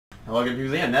Welcome to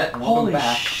the internet, and welcome Holy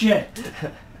back. shit!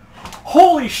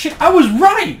 Holy shit! I was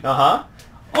right! Uh-huh.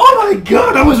 Oh my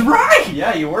god, I was right!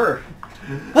 Yeah, you were.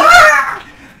 Ah!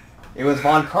 It was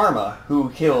Von Karma who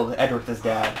killed Edward's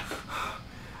dad.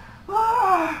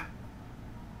 Ah!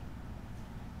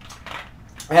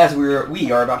 As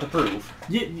we are about to prove.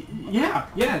 Yeah.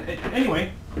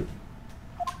 Anyway.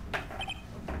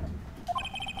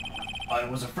 I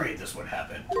was afraid this would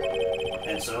happen,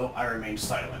 and so I remained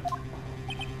silent.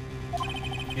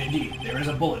 Indeed, there is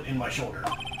a bullet in my shoulder.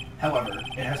 However,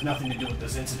 it has nothing to do with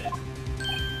this incident.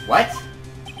 What?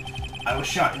 I was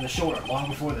shot in the shoulder long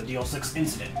before the DL6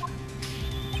 incident.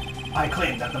 I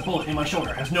claim that the bullet in my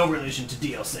shoulder has no relation to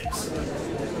DL6.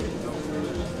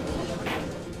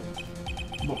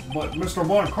 But Mr.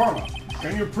 Von Karma,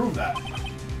 can you prove that?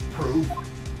 Prove?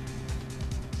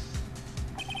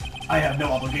 I have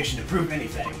no obligation to prove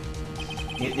anything.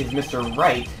 It is Mr.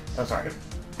 Wright. Oh, sorry.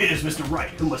 It is Mr.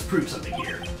 Wright who must prove something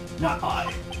here, not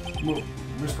I.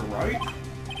 Mr. Wright?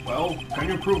 Well, can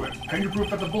you prove it? Can you prove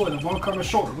that the bullet in Von Karma's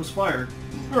shoulder was fired?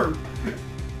 Or,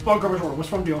 Von Karma's shoulder was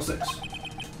from DL6?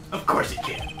 Of course you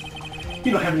can.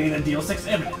 You don't have any of the DL6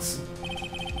 evidence.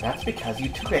 That's because you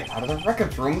took it out of the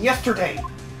records room yesterday.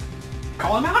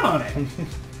 Call him out on it.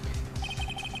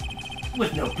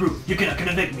 With no proof, you cannot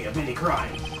convict me of any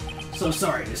crime. So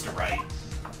sorry, Mr. Wright.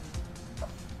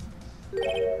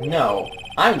 No,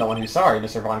 I'm the one who's sorry,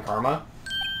 Mr. Von Karma.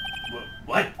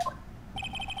 What?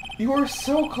 You are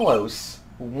so close,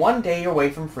 one day away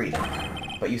from freedom.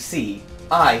 But you see,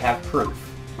 I have proof.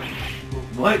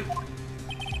 What?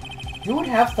 Who would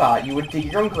have thought you would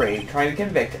dig your own grave trying to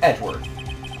convict Edward?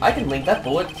 I can link that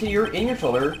bullet in your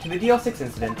shoulder to the DL6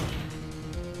 incident.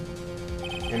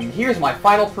 And here's my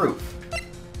final proof.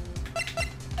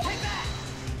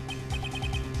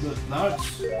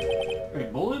 That's a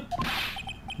bullet?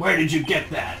 Where did you get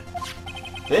that?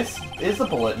 This is the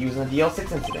bullet used in the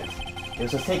DL6 incident.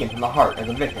 It was taken from the heart of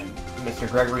the victim, Mr.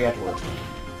 Gregory Edward.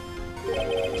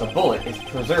 The bullet is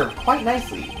preserved quite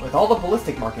nicely, with all the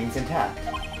ballistic markings intact.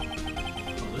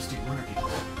 Ballistic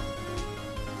markings?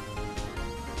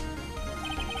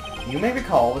 You may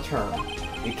recall the term.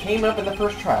 It came up in the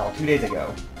first trial 2 days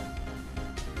ago.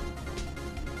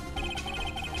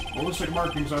 Ballistic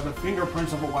markings are the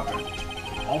fingerprints of a weapon.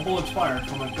 All bullets fired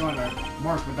from a gun are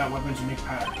marked with that weapon's unique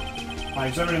pattern. By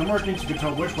examining the markings, you can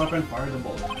tell which weapon fired the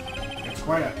bullet. It's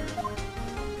quite accurate.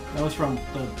 That was from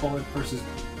the bullet versus...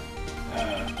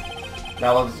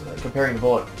 That was comparing the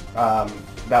bullet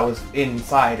that was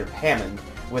inside of Hammond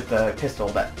with the pistol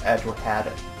that Edward had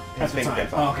his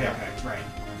fingerprints on. Oh, okay, right.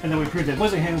 And then we proved it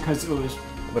wasn't him because it was...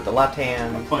 With the left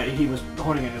hand. But he was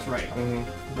holding it in his right.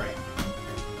 Mm-hmm. Right.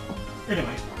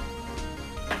 Anyway.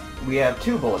 We have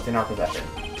 2 bullets in our possession.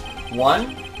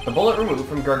 One, the bullet removed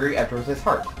from Gregory Edwards'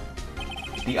 heart.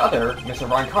 The other, Mr.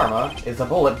 Von Karma, is a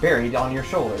bullet buried on your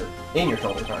shoulder. In your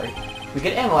shoulder, sorry. We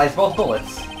could analyze both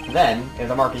bullets. Then, if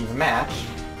the markings match,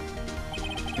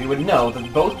 we would know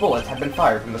that both bullets had been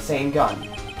fired from the same gun.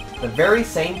 The very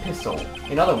same pistol.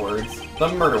 In other words, the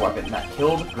murder weapon that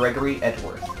killed Gregory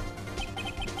Edwards.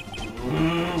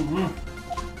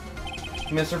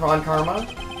 Mr. Von Karma,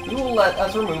 you will let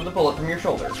us remove the bullet from your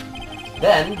shoulder.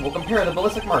 Then, we'll compare the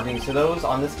ballistic markings to those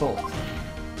on this bullet.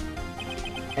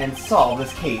 And solve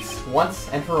this case once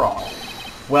and for all.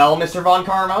 Well, Mr. Von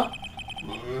Karma?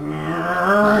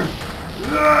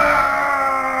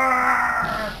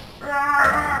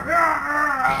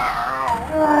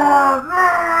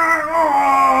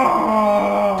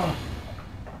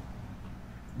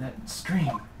 That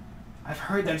scream. I've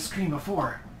heard that scream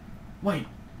before. Wait,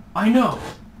 I know.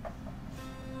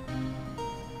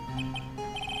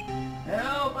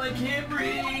 Help, I can't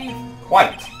breathe.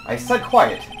 Quiet. I said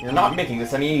quiet. You're not making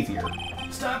this any easier.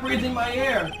 Stop breathing my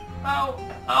air.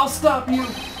 I'll stop you.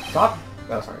 Stop.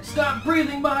 Oh, sorry. Stop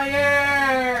breathing my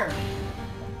air.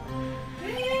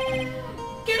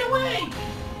 Get away.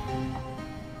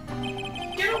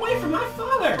 Get away from my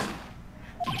father.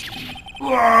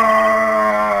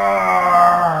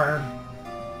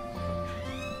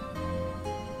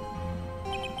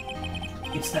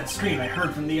 It's that scream I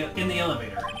heard from in the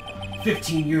elevator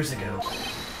 15 years ago.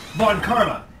 Von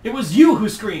Karma, it was you who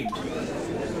screamed!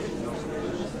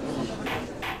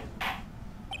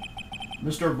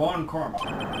 Mr. Von Karma.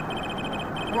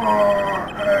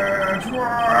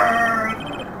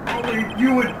 Only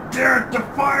you would dare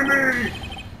defy me!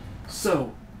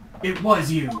 So, it was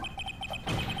you.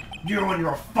 You and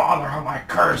your father are my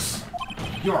curse.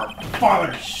 Your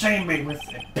father shamed me with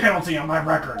a penalty on my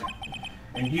record.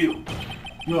 And you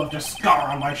left a scar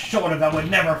on my shoulder that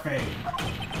would never fade.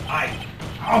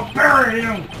 I'll bury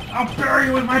you! I'll bury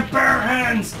you with my bare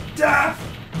hands! Death!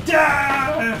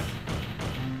 Death!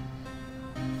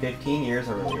 15 years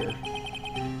earlier.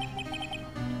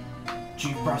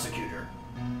 Chief Prosecutor,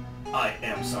 I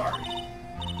am sorry.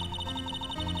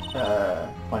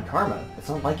 Von Karma, it's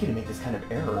not like you to make this kind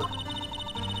of error.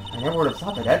 I never would have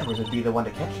thought that Edwards would be the one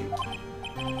to catch you.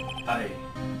 I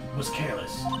was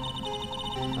careless.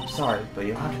 I'm sorry, but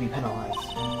you'll have to be penalized.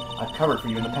 I've covered for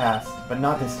you in the past, but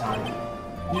not this time.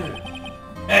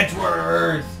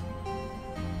 Edwards!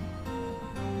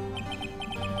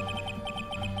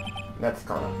 That's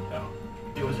Karma. No.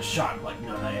 It was a shock like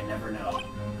none I had never known.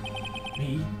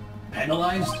 Me?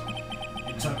 Penalized?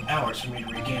 It took hours for me to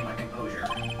regain my composure.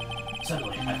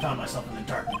 Suddenly, I found myself in the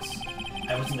darkness.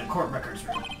 I was in the court records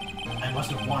room. I must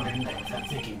have wandered in there without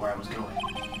thinking where I was going.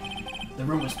 The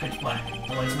room was pitch black.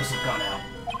 The lights must have gone out.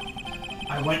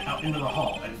 I went out into the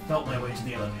hall and felt my way to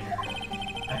the elevator.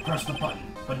 I pressed the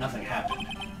button, but nothing happened.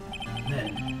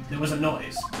 Then, there was a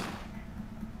noise.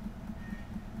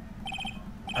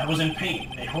 I was in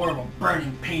pain, a horrible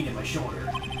burning pain in my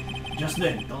shoulder. Just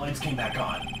then, the lights came back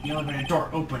on. The elevator door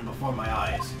opened before my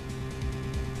eyes.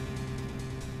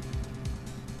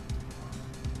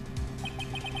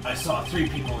 I saw 3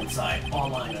 people inside, all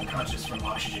lying unconscious from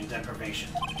oxygen deprivation.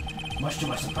 Much to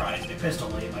my surprise, a pistol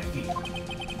lay at my feet.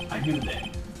 I knew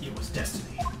then it was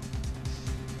destiny.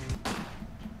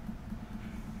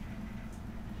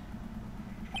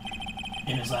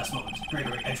 In his last moments,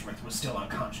 Gregory Edgeworth was still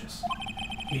unconscious.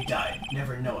 He died,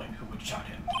 never knowing who had shot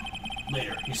him.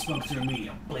 Later, he spoke through a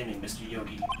medium, blaming Mr.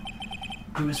 Yogi.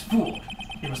 He was fooled.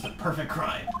 It was the perfect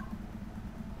crime.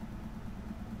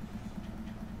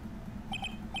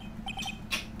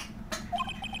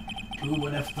 Who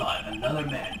would have thought another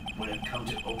man would have come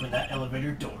to open that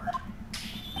elevator door?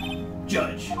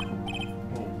 Judge.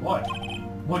 Oh, what?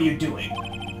 What are you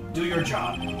doing? Do your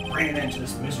job. Bring an end to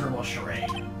this miserable charade.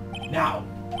 Now,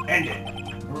 end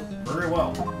it. Very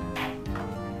well.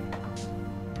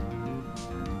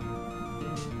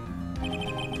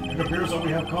 It appears that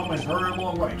we have come a very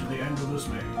long way to the end of this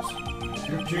maze.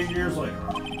 15 years later,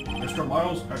 Mr.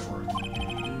 Miles Edgeworth.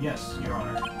 Yes, Your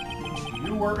Honor.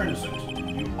 You were innocent.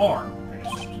 You are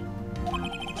innocent.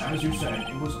 As you said,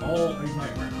 it was all a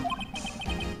nightmare.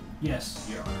 Yes,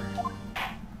 Your Honor.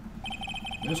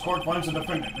 This court finds the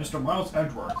defendant, Mr. Miles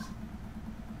Edgeworth.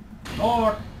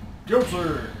 Not guilty.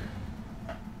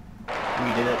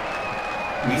 We did it.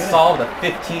 We solved a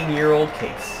 15-year-old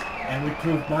case. And we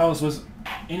proved Miles was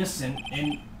innocent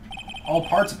in all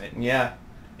parts of it. Yeah.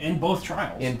 In both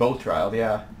trials. In both trials,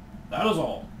 yeah. That is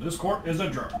all. This court is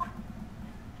adjourned.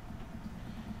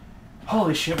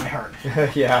 Holy shit, my heart.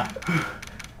 Yeah.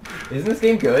 Isn't this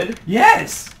game good?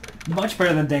 Yes! Much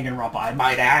better than Danganronpa, I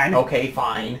might add. Okay,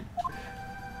 fine.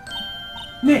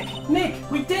 Nick,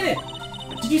 we did it!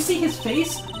 Did you see his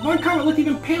face? Von Karma looked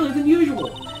even paler than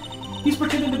usual. He's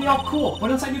pretending to be all cool, but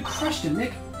inside you crushed him,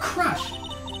 Nick. Crushed!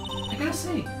 I gotta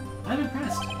say, I'm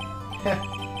impressed.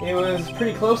 It was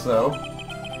pretty close, though.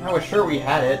 I was sure we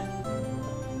had it.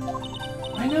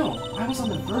 I know. I was on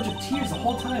the verge of tears the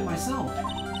whole time myself.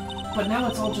 But now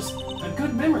it's all just a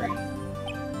good memory.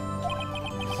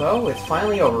 So, it's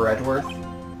finally over, Edgeworth.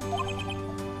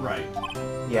 Right.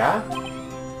 Yeah?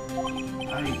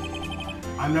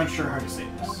 I'm not sure how to say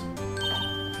this.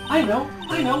 I know.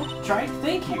 Try it.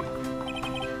 Thank you.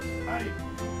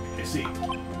 I see.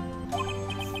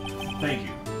 Thank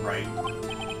you, Wright.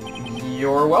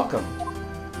 You're welcome.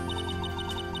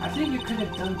 I think you could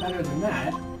have done better than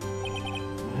that.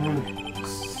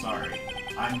 Sorry.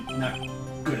 I'm not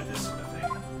good at this sort of thing.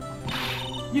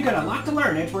 You got a lot to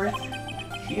learn, Edgeworth.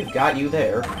 She's got you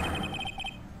there.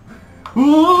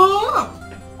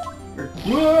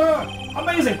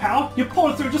 Amazing, pal! You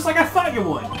pulled it through just like I thought you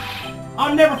would!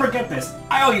 I'll never forget this.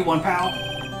 I owe you one, pal.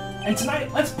 And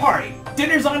tonight, let's party.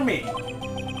 Dinner's on me.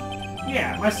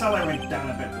 Yeah, my salary went down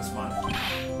a bit this month.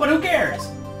 But who cares?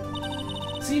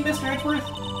 See, Mr. Edgeworth?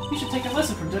 You should take a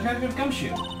lesson from Detective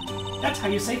Gumshoe. That's how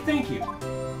you say thank you.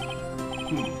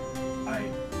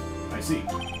 I see.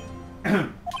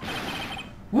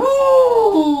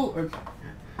 Woo!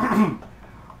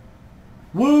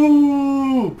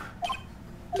 Whoop!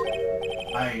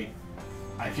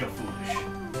 I feel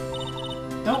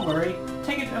foolish. Don't worry.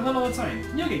 Take it a little at a time.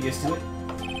 You'll get used to it.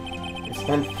 It's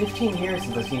been 15 years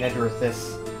since I've seen Edgeworth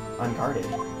this unguarded.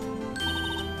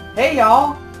 Hey,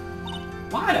 y'all!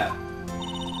 Wada!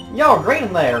 Yo, great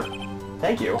in there!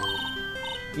 Thank you.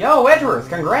 Yo, Edgeworth,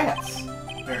 congrats!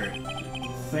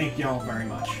 Thank y'all very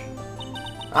much.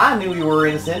 I knew you were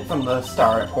innocent from the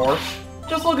start, of course.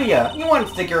 Just look at you. You wouldn't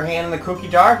stick your hand in the cookie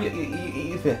jar,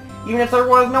 even if there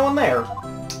was no one there.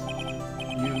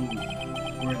 You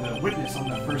were the witness on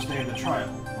the first day of the trial,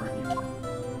 weren't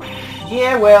you?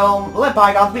 Yeah, well, let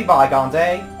bygones be bygones,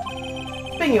 eh?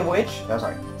 Speaking of which,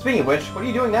 what are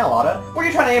you doing now, Lotta? Were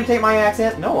you trying to imitate my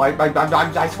accent? No,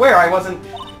 I swear I wasn't.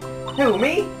 Who,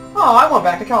 me? Oh, I went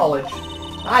back to college.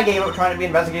 I gave up trying to be an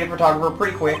investigative photographer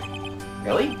pretty quick.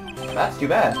 Really? That's too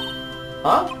bad.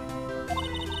 Huh?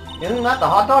 Isn't that the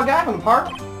hot dog guy from the park?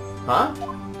 Huh?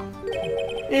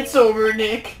 It's over,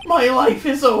 Nick. My life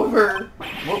is over.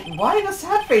 Why the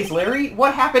sad face, Larry?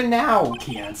 What happened now?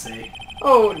 Fiancé.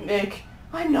 Oh, Nick.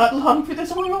 I'm not long for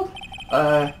this world.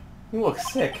 You look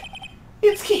sick.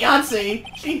 It's Fiancé.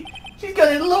 She's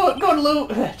going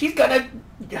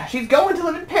to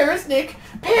live in Paris, Nick.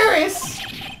 Paris!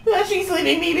 She's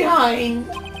leaving me behind.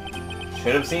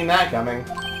 Should have seen that coming.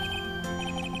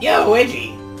 Yo,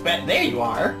 Edgy. But there you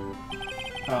are.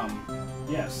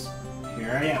 Yes.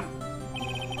 Here I am.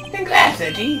 Congrats,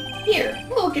 Edgy. Here, a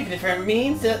little gift from me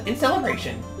in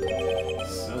celebration.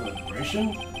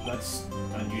 Celebration? That's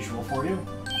unusual for you.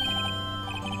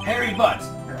 Harry Butts!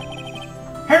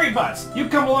 Harry Butts! You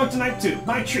come along tonight too.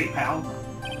 My treat, pal.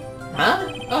 Huh?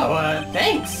 Oh,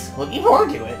 thanks. Looking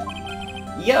forward to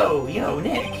it. Yo,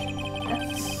 Nick.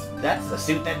 That's the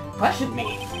suit that questioned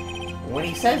me. When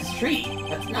he says treat,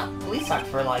 that's not police talk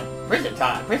for, like, prison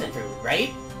food,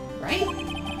 right? Right?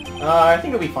 I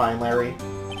think it'll be fine, Larry.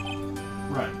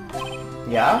 Right.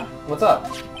 Yeah? What's up?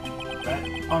 That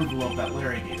envelope that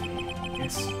Larry gave me,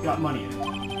 it's got money in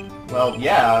it. Well,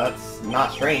 yeah, that's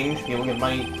not strange. People give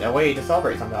money away to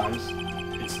celebrate sometimes.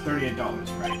 It's $38,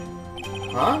 right?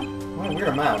 Huh? What a weird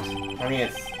amount. I mean,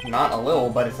 it's not a little,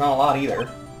 but it's not a lot either.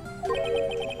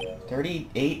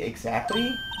 38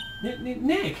 exactly?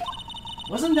 Nick!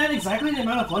 Wasn't that exactly the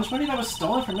amount of lunch money that was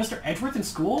stolen from Mr. Edgeworth in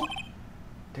school?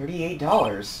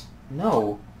 $38.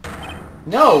 No.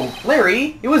 No!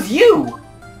 Larry! It was you!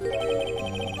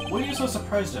 What are you so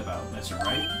surprised about, Mr.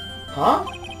 Wright? Huh?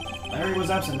 Larry was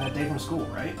absent that day from school,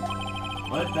 right?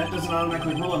 But that doesn't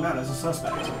automatically rule him out as a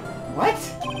suspect. What?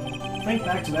 Think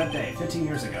back to that day, 15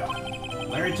 years ago.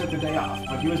 Larry took the day off,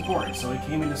 but he was bored, so he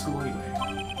came into school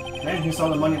anyway. Then he saw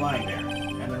the money lying there,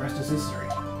 and the rest is history.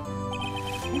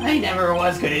 I never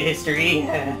was good at history.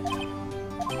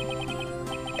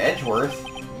 Edgeworth?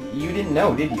 You didn't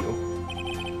know, did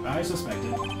you? I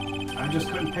suspected. I just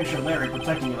couldn't picture Larry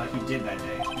protecting you like he did that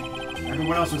day.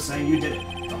 Everyone else was saying you did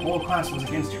it. The whole class was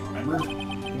against you, remember?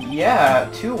 Yeah,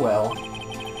 too well.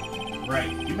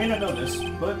 Right. You may not know this,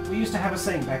 but we used to have a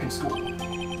saying back in school.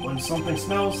 When something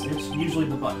smells, it's usually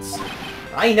the butts.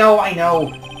 I know!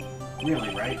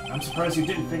 Really, right? I'm surprised you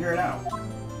didn't figure it out.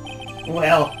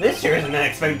 Well, this sure is an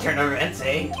unexpected turn of events,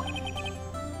 eh?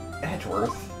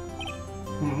 Edgeworth?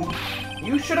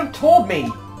 You should have told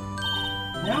me!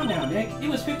 Now, Nick. It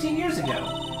was 15 years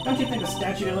ago. Don't you think the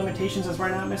statute of limitations has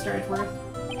run out, Mr. Edgeworth?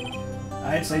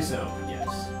 I'd say so,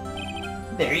 yes.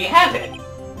 There you have it!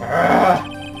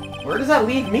 Where does that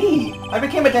leave me? I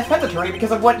became a defense attorney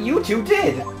because of what you two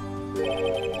did!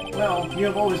 Well, you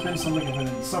have always been something of an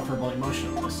insufferable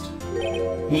emotionalist.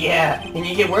 Yeah, and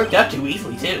you get worked up too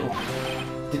easily, too.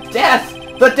 The death!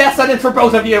 The death sentence for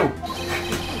both of you!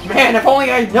 Man, if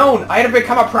only I'd known, I'd have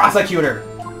become a prosecutor!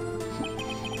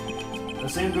 The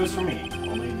same goes for me,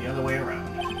 only the other way around.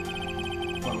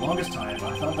 For the longest time,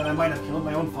 I thought that I might have killed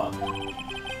my own father.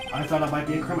 I thought I might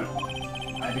be a criminal.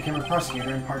 I became a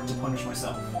prosecutor in part to punish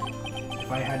myself.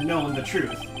 If I had known the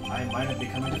truth, I might have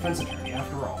become a defense attorney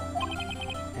after all.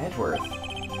 Edgeworth.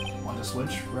 Want to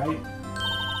switch, right?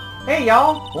 Hey,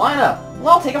 y'all! Line up! We'll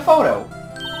all take a photo!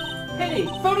 Hey,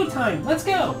 photo time! Let's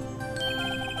go!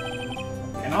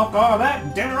 And off all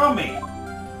that, dinner on me!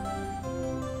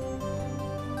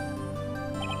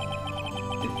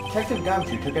 Detective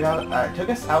Gumshoe took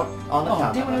us out on the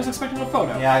town. Oh, damn it, I was expecting a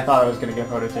photo. Yeah, I thought I was gonna get a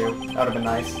photo too. That would have been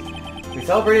nice. We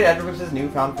celebrated Edgeworth's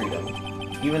newfound freedom,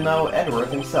 even though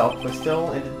Edgeworth himself was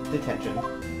still in detention.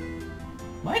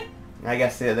 What? I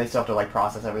guess they still have to, like,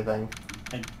 process everything.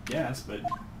 I guess, but...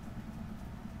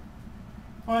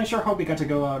 Well, I sure hope we got to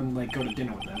go out and, like, go to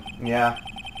dinner with them. Yeah.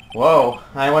 Whoa,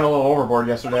 I went a little overboard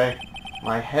yesterday.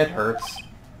 My head hurts.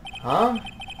 Huh?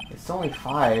 It's only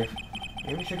 5.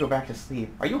 Maybe we should go back to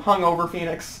sleep. Are you hungover,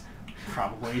 Phoenix?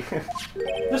 Probably.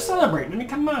 They're celebrating, I mean,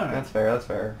 come on! That's fair, that's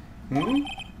fair.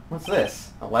 What's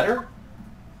this? A letter?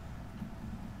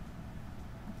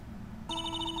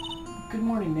 Good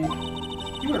morning, Nick.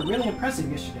 You were really impressive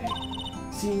yesterday.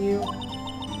 Seeing you,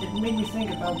 it made me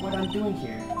think about what I'm doing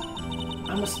here.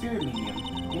 I'm a spirit medium,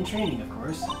 in training, of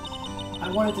course. I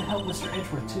wanted to help Mr.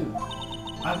 Edgeworth, too.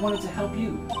 I wanted to help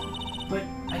you, but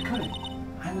I couldn't.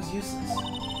 I was useless.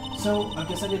 So I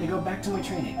decided to go back to my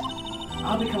training.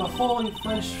 I'll become a fully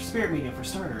fledged spirit medium for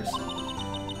starters.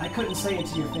 I couldn't say it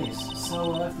to your face,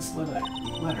 so I left this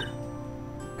letter.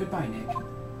 Goodbye,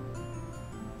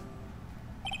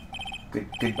 Nick.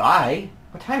 Goodbye?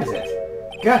 What time is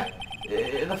it? God,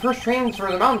 the first trains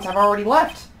for the mountains have already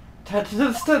left. To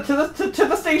the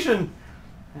station.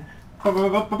 If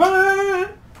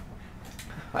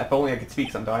only I could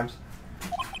speak sometimes.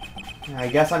 I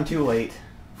guess I'm too late.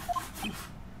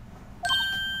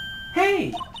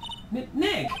 Hey!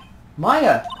 Nick!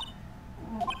 Maya!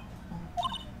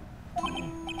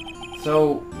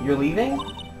 So, you're leaving?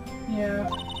 Yeah.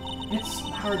 It's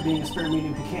hard being a spirit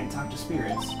medium who can't talk to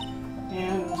spirits.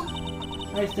 And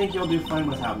I think you'll do fine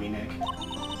without me, Nick.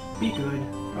 Be good,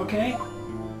 okay?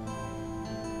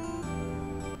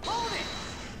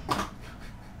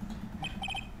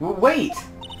 Wait!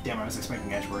 Damn, I was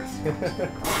expecting Edgeworth.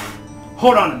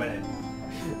 Hold on a minute.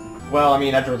 Well, I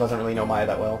mean, Edgeworth doesn't really know Maya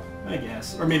that well. I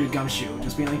guess. Or maybe Gumshoe,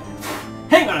 just being like,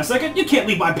 hang on a second, you can't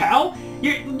leave my pal!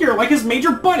 You're like his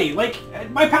major buddy! Like,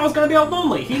 my pal's gonna be all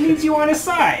lonely, he needs you on his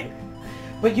side!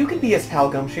 But you can be his pal,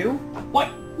 Gumshoe.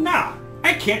 What? Nah,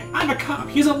 I can't. I'm a cop,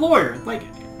 he's a lawyer. Like,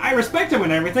 I respect him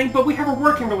and everything, but we have a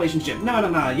working relationship.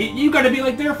 No. You gotta be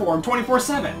like there for him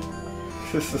 24/7.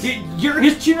 You're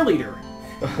his cheerleader.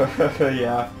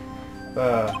 Yeah.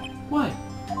 What?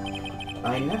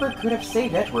 I never could have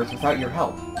saved Edgeworth without your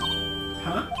help.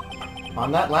 Huh?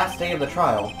 On that last day of the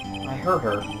trial, I heard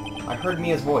her. I heard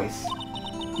Mia's voice.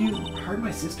 You heard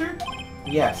my sister?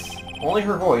 Yes, only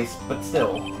her voice, but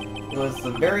still. It was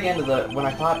the very end of when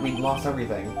I thought we'd lost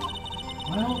everything.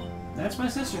 Well, that's my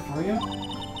sister for you.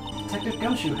 Detective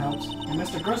Gumshoe helped, and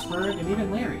Mr. Grossberg, and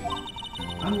even Larry.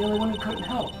 I'm the only one who couldn't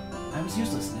help. I was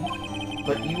useless, Nick.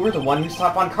 But you were the one who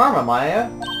stopped on Karma, Maya.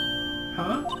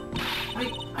 Huh?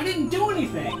 I didn't do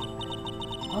anything!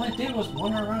 All I did was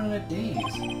wander around in a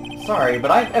daze. Sorry,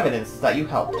 but I have evidence that you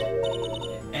helped.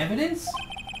 Evidence?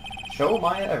 Show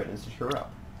Maya evidence to cheer her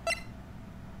up.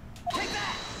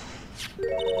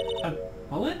 A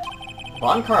bullet?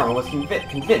 Von Karma was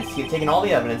convinced he had taken all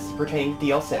the evidence pertaining to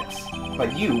DL6,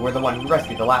 but you were the one who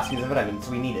rescued the last piece of evidence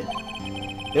we needed.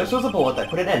 This was a bullet that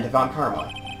put an end to Von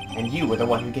Karma, and you were the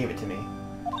one who gave it to me.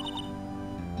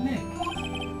 Nick.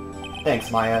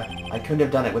 Thanks, Maya. I couldn't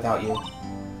have done it without you.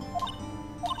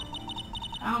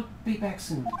 I'll be back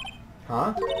soon.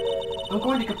 Huh? I'm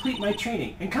going to complete my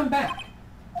training and come back.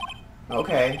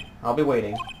 Okay, I'll be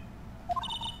waiting.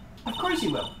 Of course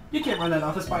you will. You can't run that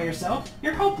office by yourself.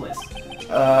 You're hopeless.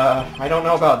 I don't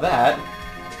know about that.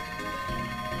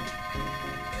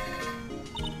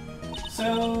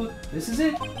 So, this is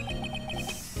it?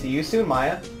 See you soon,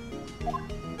 Maya.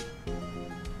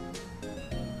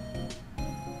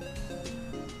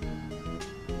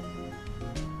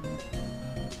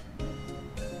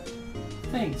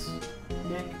 Thanks,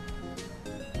 Nick.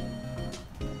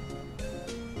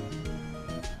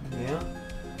 Yeah.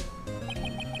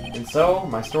 And so,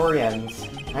 my story ends.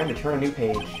 Time to turn a new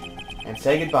page. And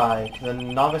say goodbye to the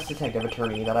novice detective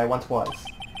attorney that I once was.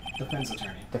 Defense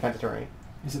attorney. Defense attorney.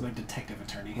 Is it like detective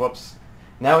attorney? Whoops.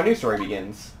 Now a new story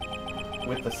begins.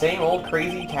 With the same old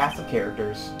crazy cast of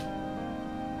characters.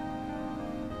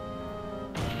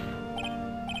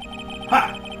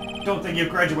 Ha! Don't think you've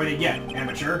graduated yet,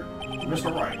 amateur.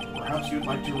 Mr. Wright, perhaps you'd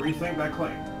like to rethink that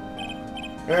claim.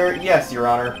 Yes, Your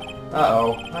Honor.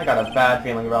 Uh-oh, I got a bad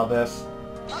feeling about this.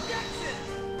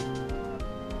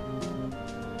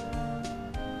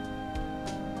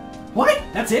 What?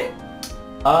 That's it?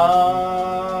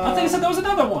 I think you said there was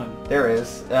another one. There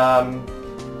is.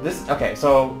 Okay,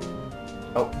 so...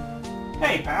 Oh.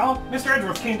 Hey, pal. Mr.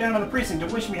 Edgeworth came down to the precinct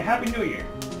to wish me a Happy New Year.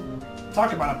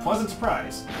 Talk about a pleasant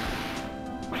surprise.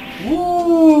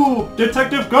 Woo!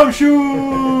 Detective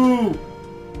Gumshoe!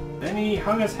 Then he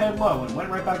hung his head low and went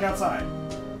right back outside.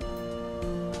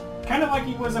 Kind of like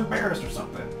he was embarrassed or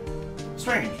something.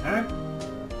 Strange, huh?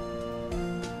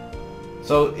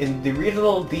 So, in the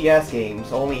original DS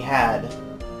games, only had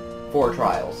 4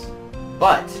 trials.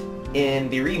 But, in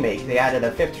the remake, they added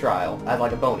a 5th trial as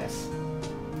like a bonus.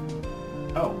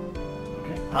 Oh.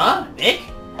 Okay. Huh? Nick?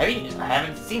 I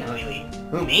haven't seen her lately.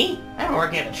 Who, me? I'm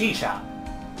working at a cheese shop.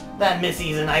 That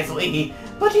Missy's a nice lady,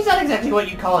 but she's not exactly what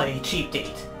you'd call a cheap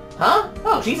date. Huh?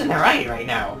 Oh, she's in Hawaii right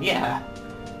now. Yeah.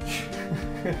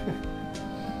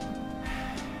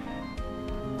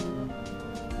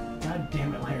 God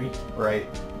damn it, Larry. Right.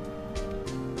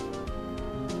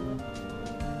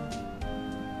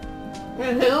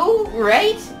 Who?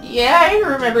 Right? Yeah, I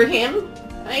remember him.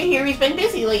 I hear he's been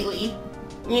busy lately.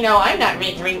 You know, I'm not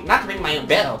to ring my own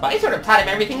bell, but I sort of taught him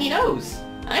everything he knows.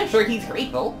 I'm sure he's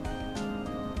grateful.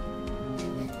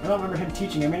 I don't remember him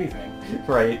teaching him anything.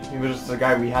 Right. He was just the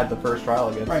guy we had the first trial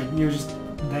against. Right, he was just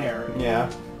there.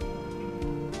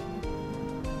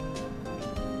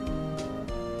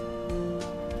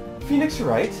 Phoenix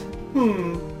Wright?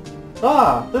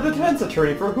 Ah, the defense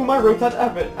attorney for whom I wrote that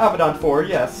Abaddon for,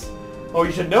 yes. Oh,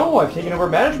 you should know I've taken over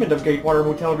management of Gatewater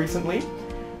Motel recently.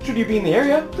 Should you be in the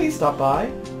area, please stop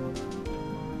by.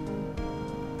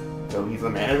 So he's the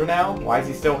manager now? Why does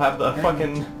he still have the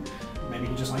fucking... Maybe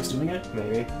he just likes doing it?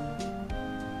 Maybe.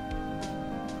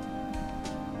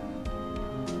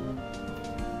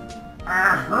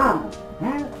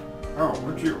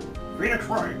 Oh, it's you. Phoenix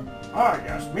Wright. Ah,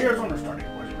 yes, me as understudy,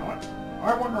 was he not?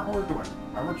 I wonder how we're doing.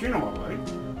 Haven't seen him of late.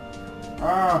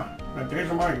 Ah, the days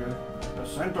of my youth. The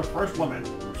scent of fresh lemon,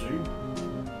 you see?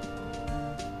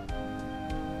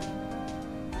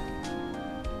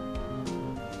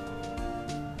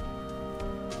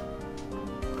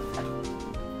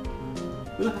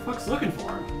 Who the fuck's looking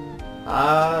for him?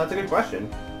 That's a good question.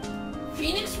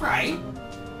 Phoenix Wright?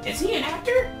 Is he an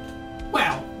actor?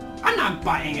 Well, I'm not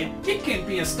buying it. You can't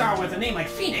be a star with a name like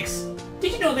Phoenix.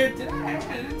 Did you know there...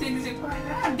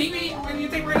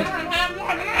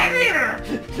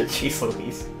 Jeez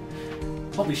Louise.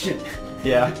 Holy shit.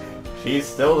 Yeah. She's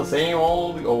still the same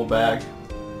old bag.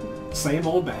 Same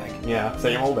old bag. Yeah,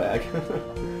 same old bag.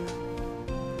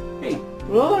 Hey.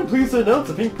 Well, I'm pleased to announce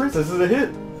the Pink Princess is a hit.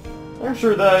 I'm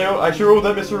sure that I sure owe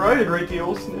that Mr. Wright a great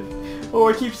deal. Oh,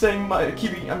 I keep saying I'm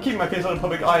keeping my face on the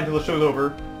public eye until the show's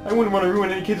over. I wouldn't want to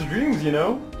ruin any kid's dreams, you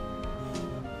know?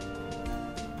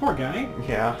 Poor guy.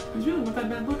 Yeah. He's really with that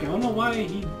bad look. I don't know why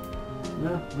he...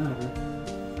 No, whatever.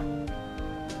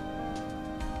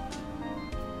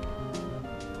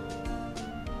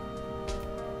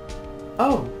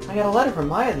 Oh, I got a letter from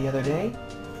Maya the other day.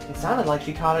 It sounded like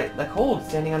she caught a cold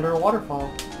standing under a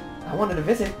waterfall. I wanted to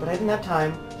visit, but I didn't have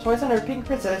time, so I sent her a Pink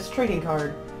Princess trading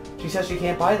card. She says she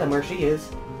can't buy them where she is.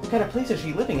 What kind of place is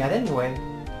she living at anyway?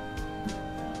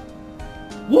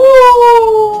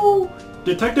 Woo!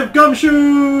 Detective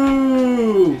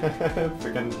Gumshoe!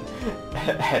 Freaking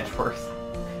Edgeworth.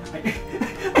 I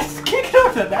just can't get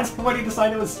over that. That's what he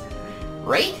decided was...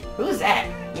 Wright? Who's that?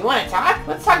 You want to talk?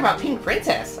 Let's talk about Pink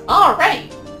Princess.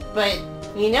 Alright. But,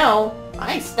 you know,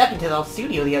 I stepped into the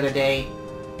studio the other day,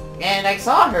 and I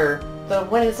saw her. The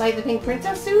one inside the Pink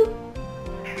Princess suit?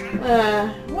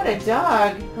 What a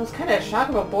dog. I was kind of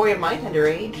shocked of a boy of my tender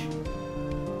age.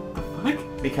 The fuck?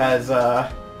 Because,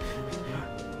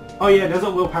 Oh yeah,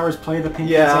 doesn't Will Powers play the Pink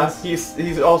Princess? Yeah,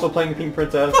 he's also playing the Pink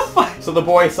Princess. So the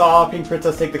boy saw Pink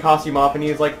Princess take the costume off and he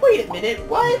was like, wait a minute,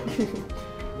 what?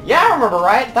 Yeah, I remember,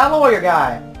 right? That lawyer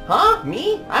guy. Huh?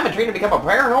 Me? I'm a trained to become a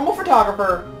paranormal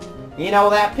photographer. You know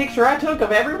that picture I took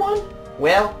of everyone?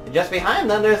 Well, just behind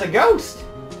them there's a ghost.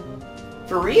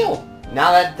 For real.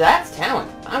 Now that's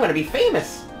talent. I'm gonna be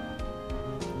famous.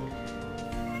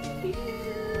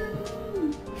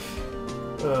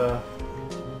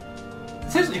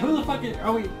 Seriously, who the fuck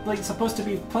are we, like, supposed to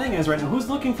be playing as right now? Who's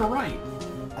looking for Wright?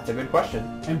 That's a good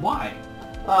question. And why?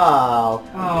 Oh.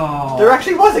 Oh. There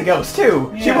actually was a ghost, too!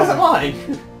 Yeah. She wasn't lying!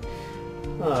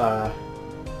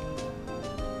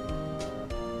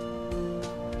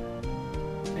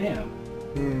 Damn.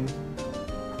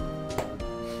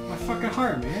 My fucking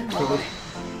heart, man.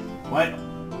 What?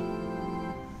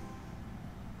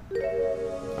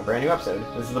 A brand new episode.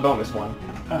 This is the bonus one.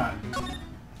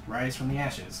 Rise from the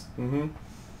ashes. Mm-hmm.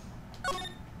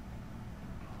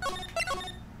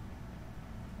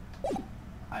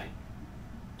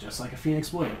 Just like a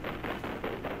phoenix would.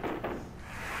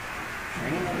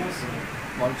 Training, I guess?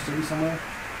 A large city somewhere?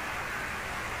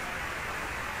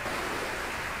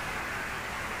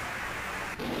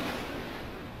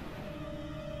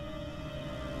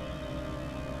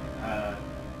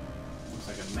 Looks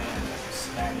like a man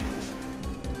stabbing.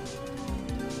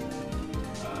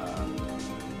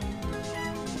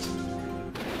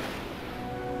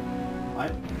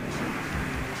 What?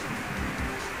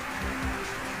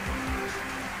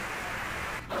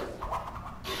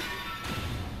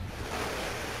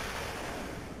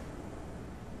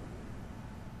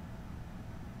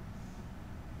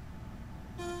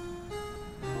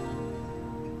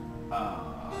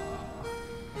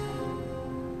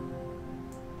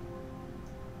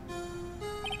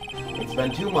 It's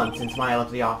been 2 months since Maya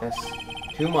left the office.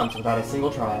 2 months without a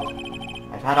single trial.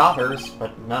 I've had offers,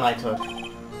 but none I took.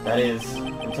 That is,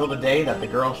 until the day that the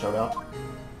girl showed up.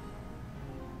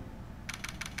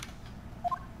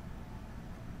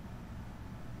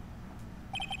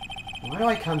 Why do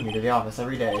I come here to the office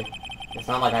every day? It's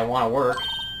not like I want to work.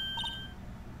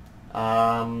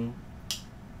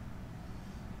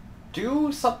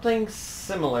 Do something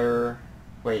similar...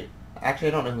 Wait, actually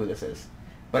I don't know who this is.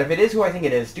 But if it is who I think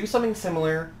it is, do something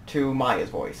similar to Maya's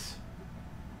voice.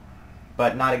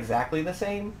 But not exactly the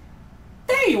same.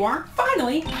 There you are,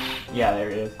 finally! Yeah, there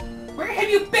it is. Where have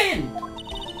you been?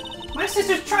 My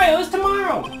sister's trial is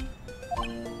tomorrow!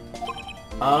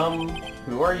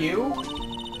 Who are you?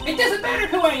 It doesn't matter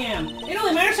who I am! It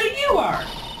only matters who you are!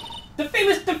 The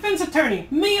famous defense attorney,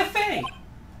 Mia Fey!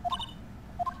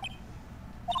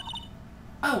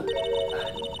 Oh,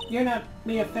 you're not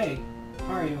Mia Fey,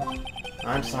 are you?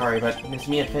 I'm sorry, but Miss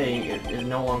Mia Fey is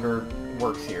no longer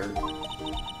works here.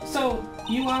 So,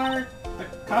 you are the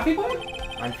coffee boy?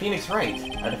 I'm Phoenix Wright,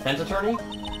 a defense attorney?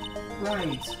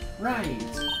 Right.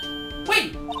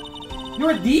 Wait!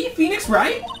 You're the Phoenix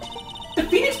Wright? The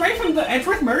Phoenix Wright from the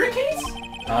Edgeworth murder case?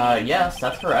 Yes,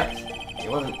 that's correct. It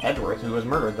wasn't Edgeworth who was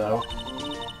murdered, though.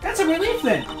 That's a relief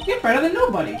then! You're better than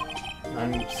nobody!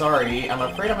 I'm sorry, I'm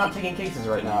afraid I'm not taking cases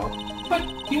right now.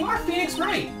 But you are Phoenix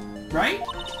Wright, right?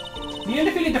 The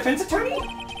undefeated defense attorney?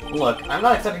 Look, I'm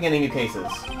not accepting any new cases.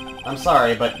 I'm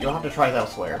sorry, but you'll have to try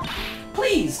elsewhere.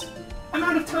 Please! I'm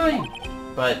out of time!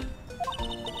 But...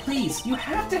 Please, you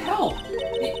have to help!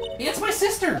 It's my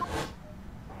sister!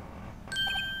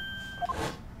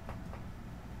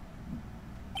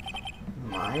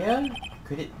 Maya?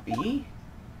 Could it be?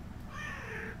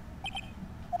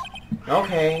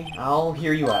 Okay, I'll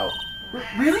hear you out.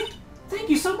 Really? Thank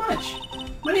you so much!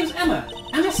 My name's Emma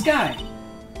Sky.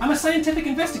 I'm a scientific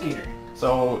investigator.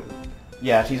 So,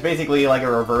 yeah, she's basically like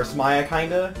a reverse Maya,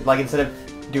 kinda. Like, instead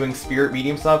of doing spirit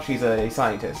medium stuff, she's a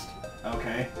scientist.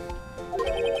 Okay.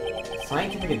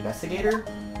 Scientific investigator?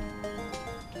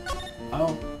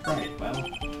 Oh, right, well...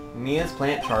 Mia's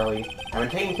plant Charlie. I've been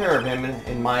taking care of him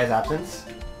in Maya's absence.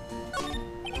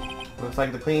 Looks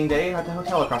like the cleaning day at the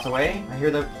hotel across the way. I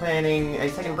hear they're planning a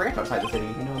second branch outside the city.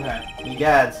 You know that.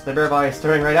 Egads, the bear is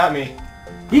staring right at me.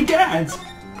 Egads!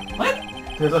 What?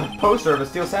 There's a poster of a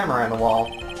steel samurai on the wall.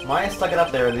 Maya stuck it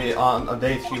up there on the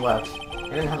day she left. I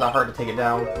didn't have the heart to take it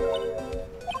down.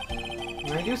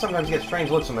 I do sometimes get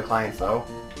strange looks from the clients, though.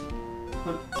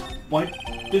 But what?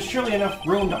 There's surely enough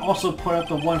room to also put up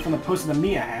the one from the poster that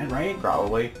Mia had, right?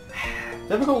 Probably.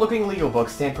 Difficult-looking legal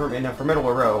books stand in a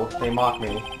formidable row. They mock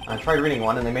me. I tried reading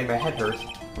one, and they made my head hurt.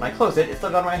 When I closed it, it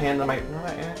slipped out of my hand, and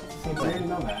it's the same I didn't thing.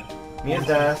 know that. Mia's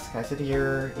desk. I sit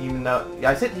here, even though...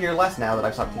 I sit here less now that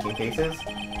I've stopped taking cases.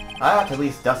 I ought to at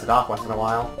least dust it off once in a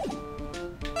while.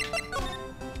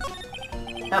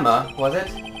 Emma, was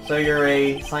it? So you're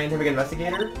a scientific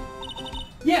investigator?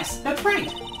 Yes, that's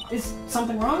right! Is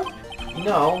something wrong?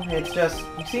 No, it's just...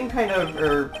 You seem kind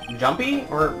of, jumpy?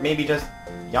 Or maybe just...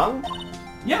 young?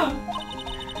 Young?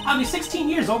 I'll be 16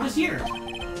 years old this year.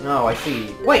 Oh, I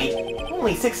see. Wait!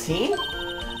 Only 16?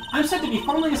 I'm set to be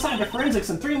formally assigned to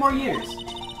forensics in 3 more years.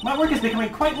 My work is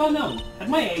becoming quite well known, at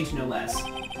my age no less.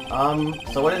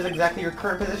 So what is exactly your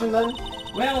current position then?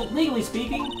 Well, legally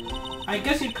speaking, I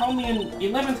guess you'd call me an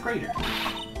 11th grader.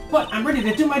 But I'm ready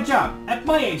to do my job, at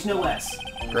my age no less.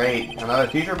 Great, I'm a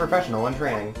future professional in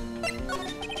training.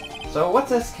 So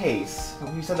what's this case?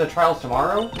 You said the trial's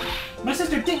tomorrow? My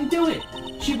sister didn't do it!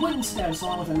 She wouldn't stab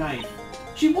someone with a knife.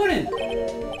 She wouldn't!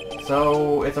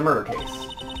 So, it's a murder case.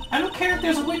 I don't care if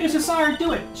there's a witness who saw her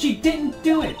do it! She didn't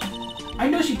do it! I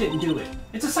know she didn't do it.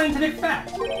 It's a scientific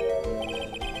fact.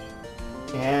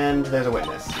 And there's a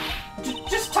witness.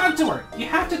 Just talk to her! You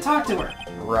have to talk to her!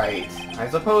 Right. I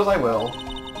suppose I will.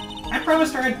 I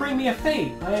promised her I'd bring Mia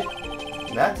Fey, but...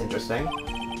 That's interesting.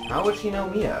 How would she know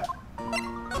Mia?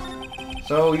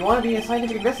 So, you want to be a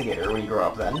scientific investigator when you grow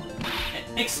up, then?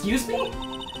 Excuse me?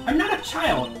 I'm not a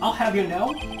child, I'll have you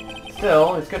know.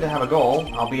 Still, it's good to have a goal,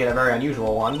 albeit a very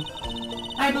unusual one.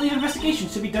 I believe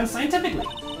investigations should be done scientifically.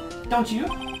 Don't you?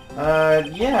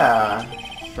 Yeah.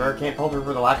 Sure can't fault her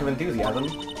for the lack of enthusiasm.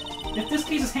 If this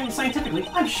case is handled scientifically,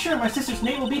 I'm sure my sister's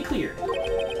name will be cleared.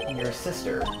 Your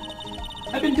sister.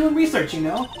 I've been doing research, you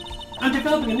know. I'm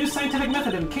developing a new scientific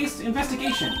method of case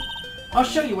investigation. I'll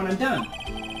show you when I'm done.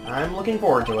 I'm looking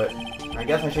forward to it. I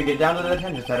guess I should get down to the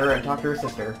detention center and talk to her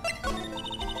sister.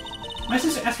 My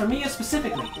sister asked for Mia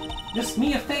specifically. This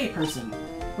Mia Fey person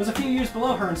was a few years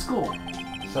below her in school.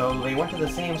 So they went to the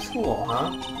same school,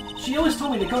 huh? She always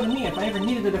told me to go to Mia if I ever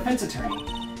needed a defense attorney.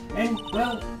 And,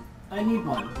 well, I need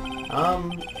one.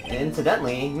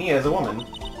 Incidentally, Mia is a woman.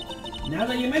 Now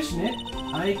that you mention it,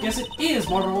 I guess it is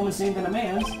more of a woman's name than a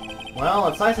man's. Well,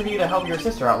 it's nice of you to help your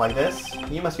sister out like this.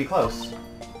 You must be close.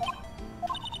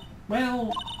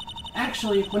 Well,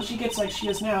 actually, when she gets like she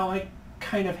is now, I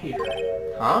kind of hate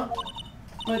her. Huh?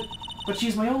 But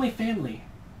she's my only family.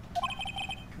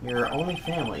 Your only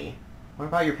family? What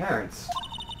about your parents?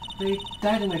 They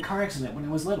died in a car accident when I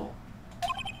was little.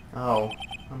 Oh,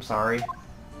 I'm sorry.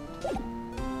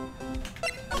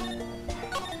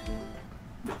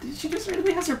 She just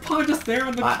really has her paw just there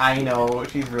on the... I know,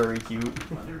 she's very cute.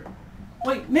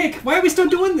 Wait, Nick, why are we still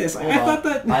doing this? I Hold on. thought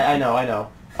that... I know.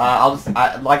 I'll just,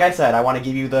 like I said, I want to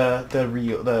give you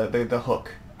the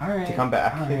hook Alright. to come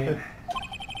back. Alright.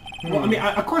 Well, I mean,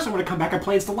 of course I want to come back and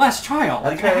play as the last child.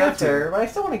 That's Like, fair, I have that's fair, but I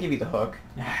still want to give you the hook.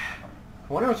 I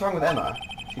wonder what's wrong with Emma.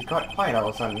 She's got quiet all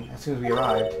of a sudden, as soon as we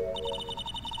arrived.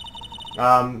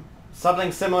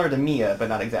 Something similar to Mia, but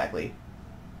not exactly.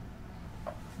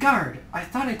 Guard, I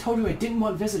thought I told you I didn't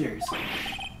want visitors.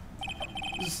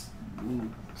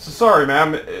 Sorry,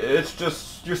 ma'am. It's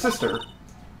just your sister.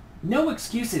 No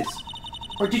excuses.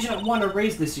 Or did you not want to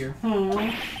raise this year?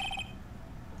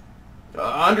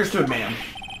 Understood, ma'am.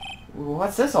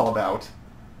 What's this all about?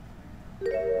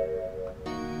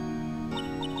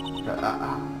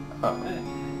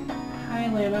 Hi,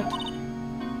 Lana.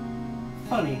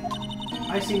 Funny.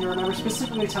 I seem to remember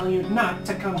specifically telling you not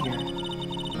to come here.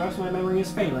 Perhaps my memory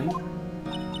is failing.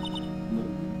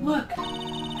 Look,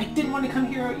 I didn't want to come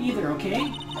here either,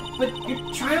 okay? But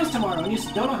your trial's tomorrow and you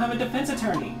still don't have a defense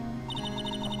attorney.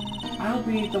 I'll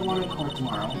be the one in court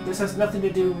tomorrow. This has nothing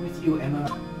to do with you, Emma.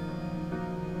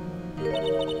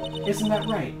 Isn't that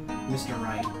right, Mr.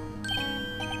 Wright?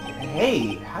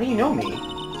 Hey, how do you know me?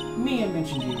 Mia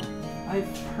mentioned you.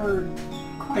 I've heard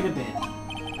quite a bit.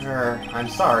 I'm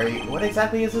sorry. What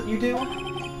exactly is it you do?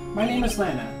 My name is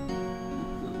Lana.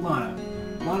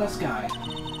 Lana Sky.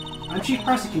 I'm Chief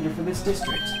Prosecutor for this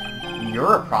district.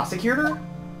 You're a prosecutor?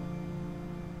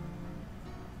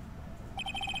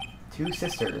 Two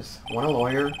sisters, one a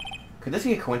lawyer. Could this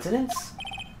be a coincidence?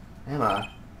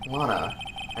 Emma, Lana.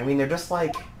 I mean, they're just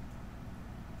like...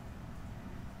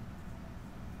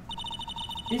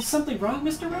 Is something wrong,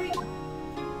 Mr. Wright?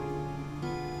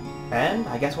 And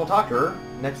I guess we'll talk to her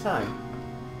next time.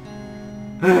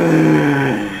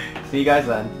 See you guys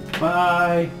then.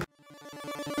 Bye.